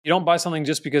You don't buy something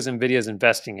just because NVIDIA is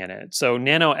investing in it. So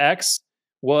NanoX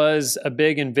was a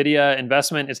big NVIDIA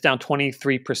investment. It's down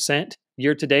 23%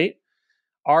 year to date.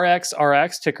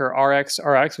 RXRX, ticker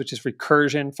RXRX, which is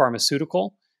Recursion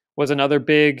Pharmaceutical, was another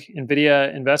big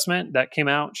NVIDIA investment that came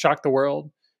out, shocked the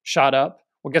world, shot up.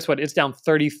 Well, guess what? It's down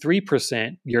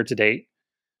 33% year to date.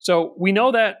 So we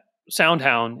know that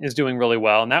SoundHound is doing really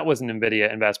well, and that was an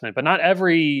NVIDIA investment. But not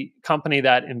every company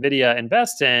that NVIDIA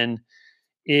invests in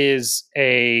is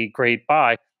a great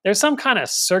buy. There's some kind of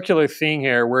circular thing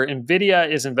here where NVIDIA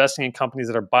is investing in companies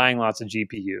that are buying lots of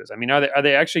GPUs. I mean, are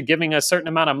they actually giving a certain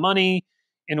amount of money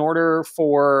in order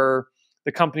for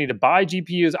the company to buy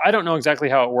GPUs? I don't know exactly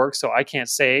how it works, so I can't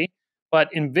say.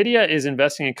 But NVIDIA is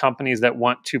investing in companies that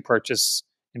want to purchase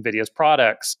NVIDIA's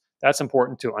products. That's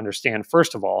important to understand,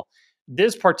 first of all.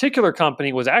 This particular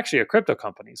company was actually a crypto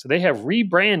company. So they have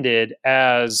rebranded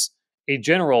as a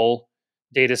general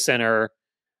data center,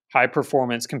 high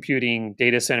performance computing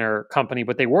data center company,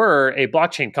 but they were a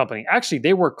blockchain company. Actually,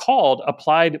 they were called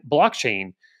Applied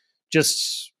Blockchain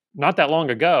just not that long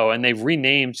ago, and they've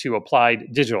renamed to Applied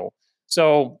Digital.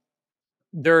 So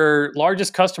their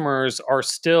largest customers are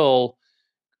still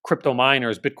crypto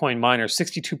miners, Bitcoin miners.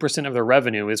 62% of their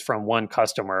revenue is from one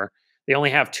customer. They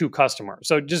only have two customers.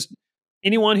 So just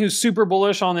anyone who's super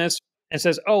bullish on this and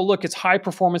says, oh, look, it's high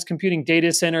performance computing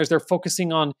data centers. They're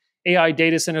focusing on AI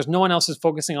data centers. No one else is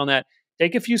focusing on that.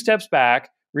 Take a few steps back,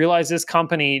 realize this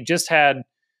company just had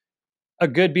a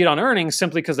good beat on earnings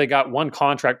simply because they got one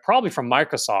contract, probably from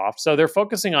Microsoft. So they're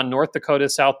focusing on North Dakota,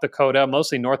 South Dakota,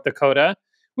 mostly North Dakota,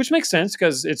 which makes sense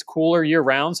because it's cooler year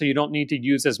round. So you don't need to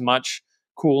use as much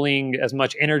cooling, as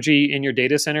much energy in your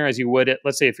data center as you would,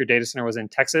 let's say, if your data center was in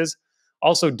Texas.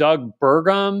 Also, Doug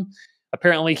Burgum,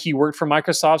 apparently he worked for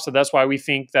Microsoft. So that's why we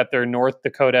think that their North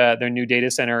Dakota, their new data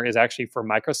center is actually for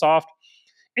Microsoft.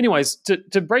 Anyways,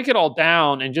 to break it all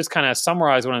down and just kind of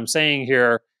summarize what I'm saying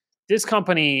here, this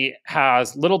company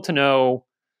has little to no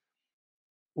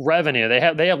revenue.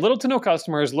 They have little to no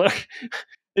customers.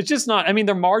 It's just not, I mean,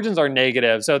 their margins are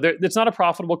negative. So it's not a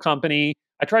profitable company.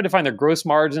 I tried to find their gross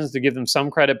margins to give them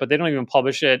some credit, but they don't even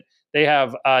publish it. They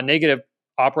have negative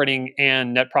operating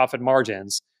and net profit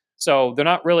margins. So they're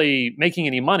not really making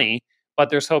any money, but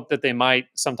there's hope that they might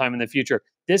sometime in the future.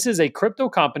 This is a crypto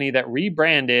company that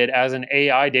rebranded as an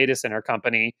AI data center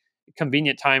company.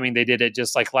 Convenient timing. They did it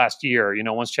just like last year,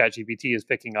 once ChatGPT is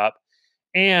picking up.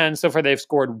 And so far they've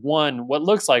scored what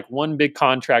looks like one big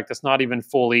contract that's not even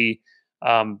fully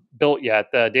built yet.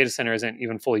 The data center isn't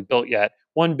even fully built yet.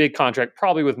 One big contract,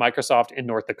 probably with Microsoft in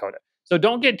North Dakota. So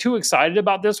don't get too excited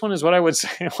about this one is what I would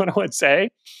say.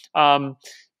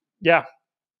 Yeah.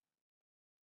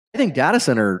 I think data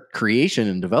center creation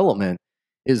and development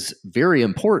is very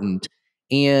important.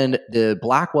 And the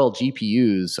Blackwell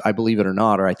GPUs, I believe it or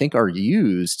not, I think are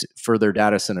used for their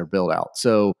data center build out.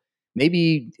 So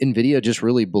maybe NVIDIA just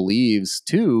really believes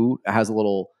too, has a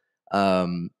little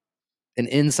an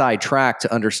inside track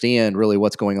to understand really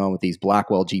what's going on with these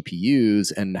Blackwell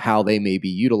GPUs and how they may be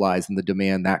utilized and the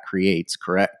demand that creates,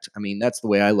 correct? I mean, that's the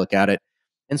way I look at it.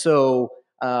 And so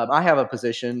I have a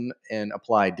position in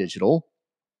Applied Digital.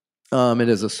 It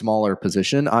is a smaller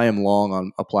position. I am long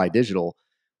on Applied Digital.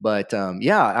 But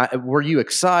were you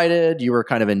excited? You were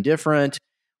kind of indifferent.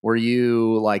 Were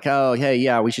you like, oh, hey,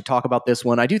 yeah, we should talk about this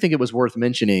one? I do think it was worth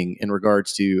mentioning in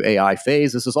regards to AI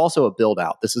phase. This is also a build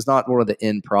out. This is not one of the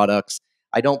end products.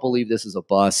 I don't believe this is a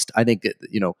bust. I think,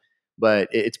 but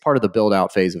it's part of the build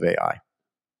out phase of AI.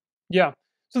 Yeah.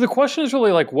 So the question is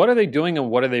really like, what are they doing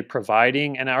and what are they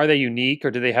providing? And are they unique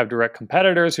or do they have direct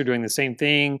competitors who are doing the same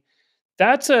thing?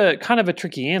 That's a kind of a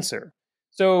tricky answer.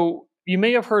 So you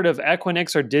may have heard of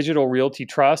Equinix or Digital Realty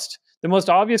Trust. The most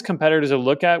obvious competitors to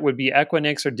look at would be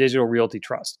Equinix or Digital Realty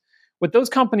Trust. What those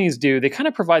companies do, they kind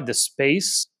of provide the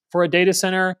space for a data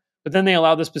center, but then they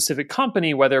allow the specific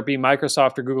company, whether it be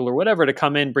Microsoft or Google or whatever, to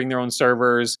come in, bring their own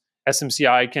servers.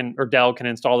 SMCI or Dell can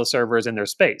install the servers in their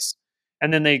space.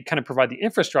 And then they kind of provide the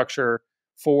infrastructure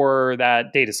for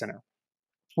that data center.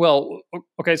 Well,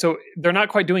 okay, so they're not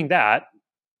quite doing that.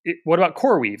 What about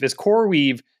CoreWeave? Is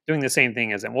CoreWeave doing the same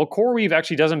thing as them? Well, CoreWeave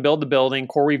actually doesn't build the building.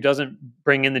 CoreWeave doesn't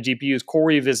bring in the GPUs.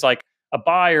 CoreWeave is like a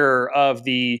buyer of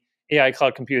the AI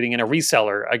cloud computing and a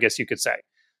reseller, I guess you could say.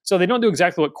 So they don't do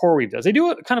exactly what CoreWeave does. They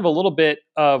do kind of a little bit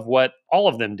of what all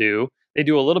of them do. They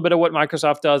do a little bit of what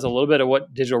Microsoft does, a little bit of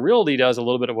what Digital Realty does, a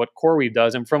little bit of what CoreWeave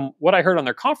does. And from what I heard on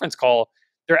their conference call,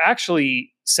 they're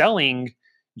actually selling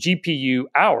GPU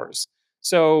hours.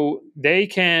 So they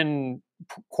can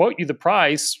quote you the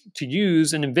price to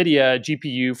use an NVIDIA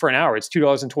GPU for an hour. It's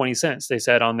 $2.20, they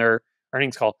said on their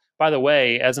earnings call. By the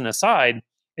way, as an aside,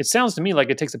 it sounds to me like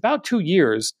it takes about 2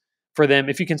 years for them.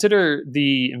 If you consider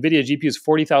the NVIDIA GPU is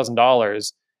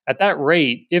 $40,000, at that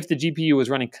rate, if the GPU was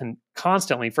running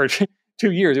constantly for 2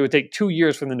 years, it would take 2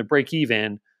 years for them to break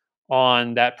even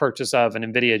on that purchase of an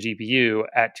NVIDIA GPU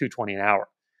at $220 an hour.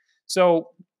 So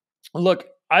look,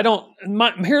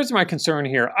 here's my concern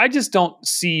here. I just don't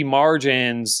see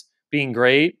margins being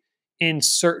great in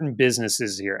certain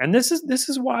businesses here. And this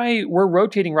is why we're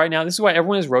rotating right now. This is why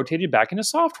everyone is rotated back into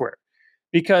software,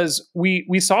 because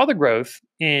we saw the growth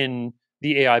in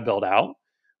the AI build out,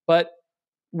 but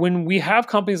when we have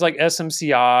companies like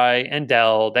SMCI and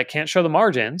Dell that can't show the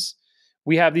margins,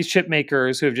 we have these chip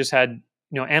makers who have just had,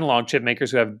 analog chip makers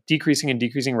who have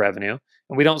decreasing revenue,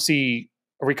 and we don't see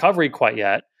a recovery quite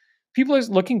yet. People are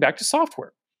looking back to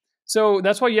software. So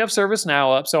that's why you have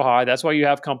ServiceNow up so high. That's why you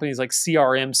have companies like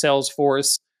CRM,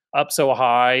 Salesforce up so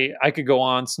high. I could go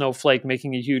on, Snowflake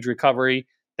making a huge recovery.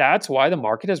 That's why the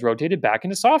market has rotated back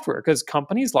into software, because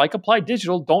companies like Applied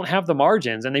Digital don't have the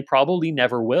margins, and they probably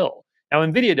never will. Now,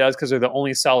 NVIDIA does, because they're the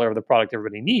only seller of the product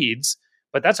everybody needs,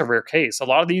 but that's a rare case. A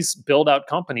lot of these build-out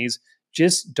companies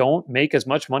just don't make as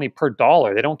much money per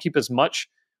dollar. They don't keep as much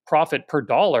profit per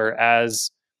dollar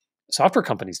as software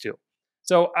companies do.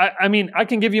 So, I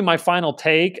can give you my final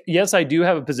take. Yes, I do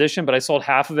have a position, but I sold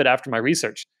half of it after my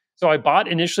research. So I bought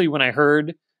initially when I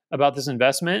heard about this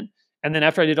investment. And then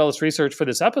after I did all this research for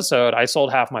this episode, I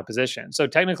sold half my position. So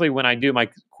technically, when I do my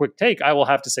quick take, I will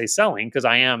have to say selling, because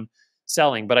I am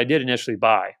selling, but I did initially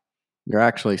buy. You're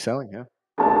actually selling, yeah.